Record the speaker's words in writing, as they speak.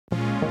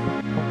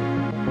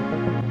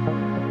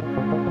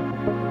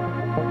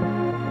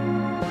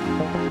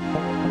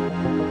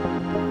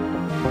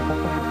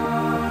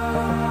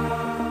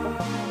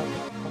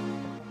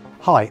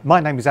Hi, my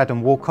name is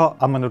Adam Walcott.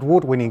 I'm an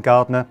award-winning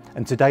gardener,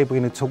 and today we're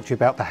going to talk to you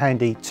about the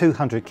handy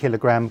 200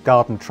 kilogram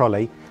garden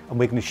trolley, and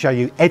we're going to show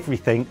you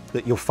everything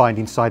that you'll find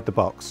inside the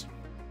box.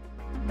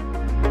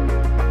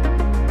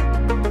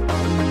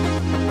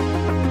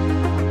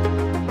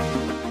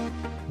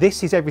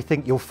 This is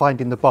everything you'll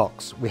find in the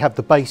box. We have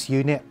the base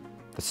unit,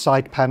 the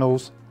side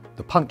panels,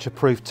 the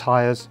puncture-proof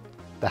tyres,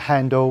 the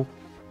handle,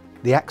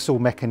 the axle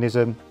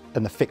mechanism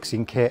and the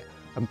fixing kit.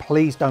 And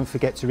please don't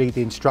forget to read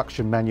the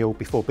instruction manual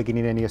before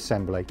beginning any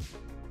assembly.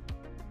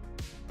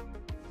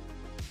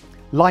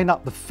 Line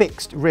up the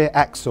fixed rear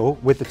axle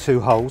with the two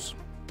holes.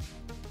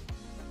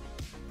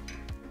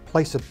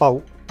 Place a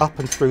bolt up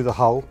and through the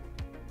hole.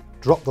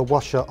 Drop the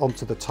washer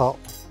onto the top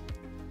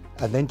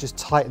and then just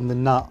tighten the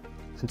nut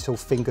until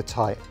finger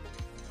tight.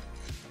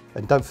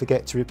 And don't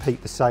forget to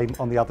repeat the same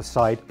on the other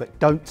side, but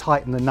don't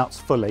tighten the nuts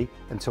fully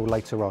until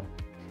later on.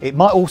 It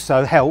might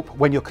also help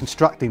when you're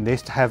constructing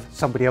this to have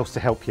somebody else to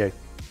help you.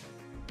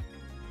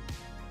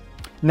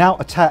 Now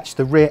attach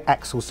the rear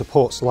axle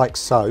supports like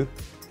so.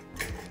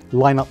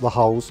 Line up the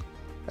holes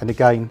and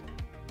again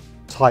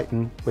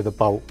tighten with a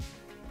bolt.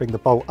 Bring the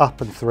bolt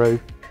up and through,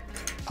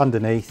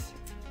 underneath,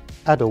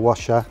 add a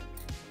washer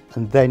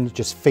and then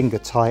just finger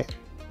tight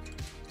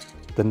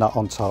the nut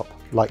on top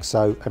like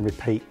so and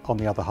repeat on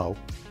the other hole.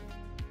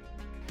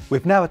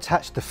 We've now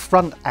attached the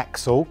front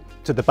axle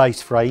to the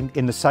base frame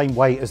in the same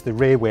way as the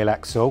rear wheel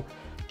axle.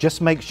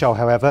 Just make sure,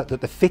 however,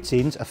 that the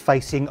fittings are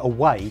facing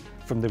away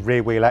from the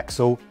rear wheel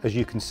axle, as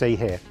you can see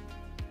here.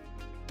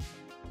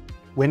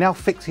 We're now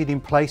fixing in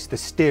place the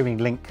steering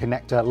link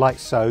connector like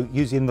so,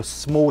 using the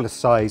smaller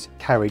size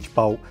carriage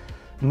bolt.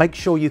 Make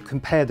sure you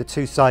compare the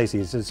two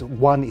sizes, as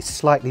one is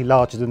slightly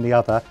larger than the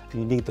other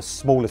and you need the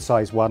smaller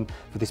size one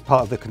for this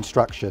part of the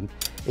construction.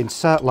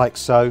 Insert like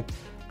so,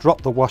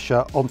 drop the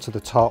washer onto the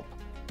top,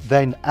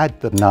 then add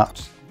the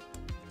nut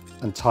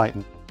and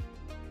tighten.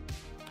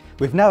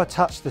 We've now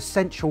attached the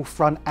central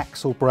front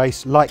axle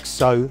brace like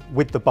so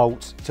with the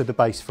bolts to the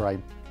base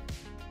frame.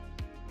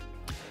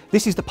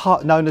 This is the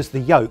part known as the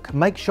yoke.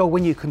 Make sure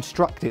when you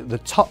construct it, the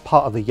top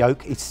part of the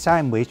yoke is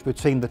sandwiched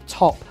between the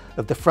top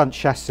of the front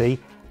chassis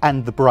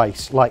and the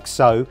brace like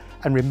so,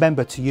 and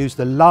remember to use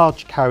the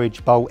large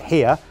carriage bolt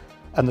here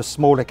and the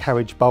smaller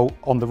carriage bolt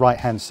on the right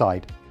hand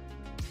side.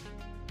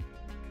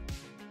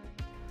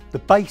 The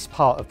base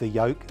part of the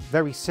yoke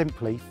very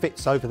simply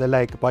fits over the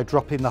leg by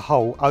dropping the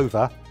hole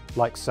over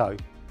like so.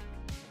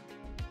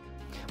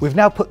 We've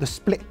now put the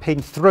split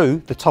pin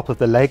through the top of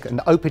the leg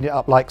and opened it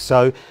up like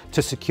so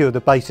to secure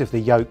the base of the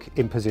yoke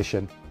in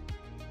position.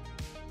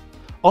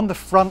 On the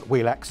front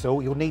wheel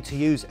axle, you'll need to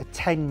use a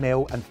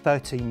 10mm and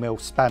 13mm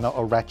spanner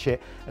or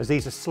ratchet, as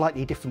these are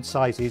slightly different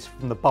sizes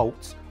from the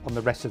bolts on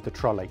the rest of the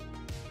trolley.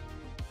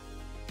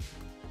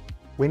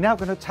 We're now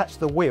going to attach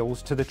the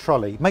wheels to the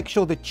trolley. Make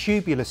sure the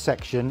tubular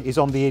section is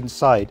on the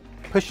inside.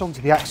 Push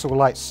onto the axle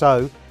like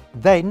so,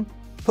 then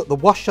put the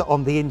washer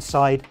on the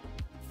inside,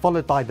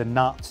 followed by the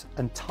nut,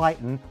 and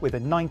tighten with a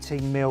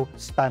 19mm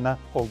spanner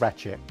or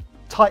ratchet.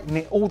 Tighten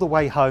it all the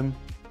way home,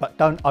 but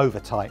don't over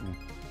tighten.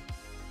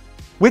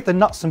 With the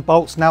nuts and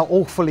bolts now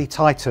all fully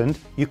tightened,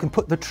 you can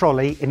put the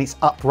trolley in its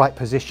upright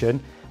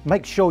position.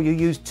 Make sure you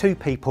use two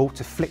people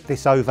to flip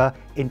this over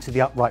into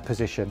the upright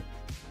position.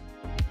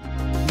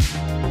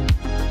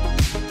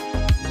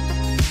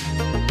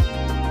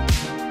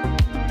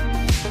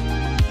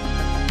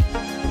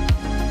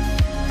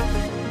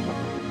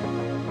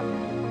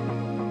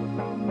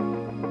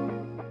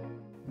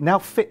 Now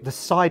fit the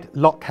side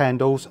lock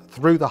handles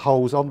through the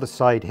holes on the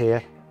side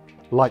here,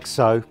 like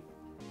so.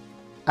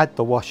 Add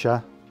the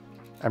washer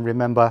and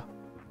remember,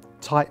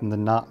 tighten the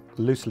nut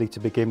loosely to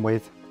begin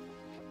with,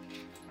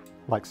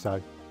 like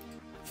so.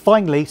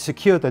 Finally,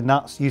 secure the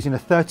nuts using a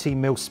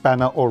 13mm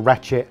spanner or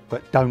ratchet,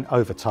 but don't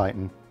over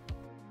tighten.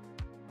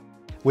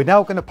 We're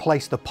now going to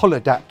place the pull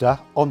adapter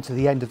onto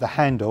the end of the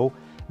handle,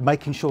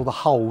 making sure the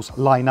holes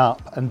line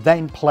up, and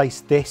then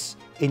place this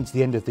into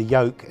the end of the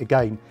yoke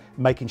again,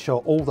 making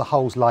sure all the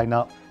holes line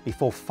up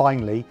before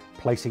finally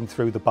placing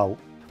through the bolt.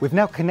 We've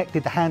now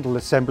connected the handle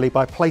assembly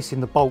by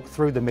placing the bolt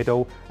through the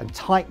middle and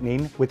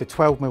tightening with a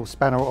 12mm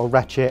spanner or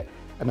ratchet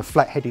and a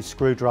flat-headed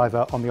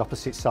screwdriver on the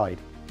opposite side.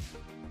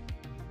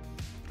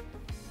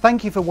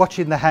 Thank you for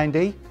watching the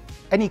handy.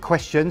 Any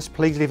questions,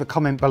 please leave a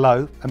comment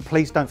below, and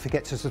please don't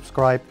forget to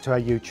subscribe to our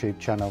YouTube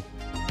channel.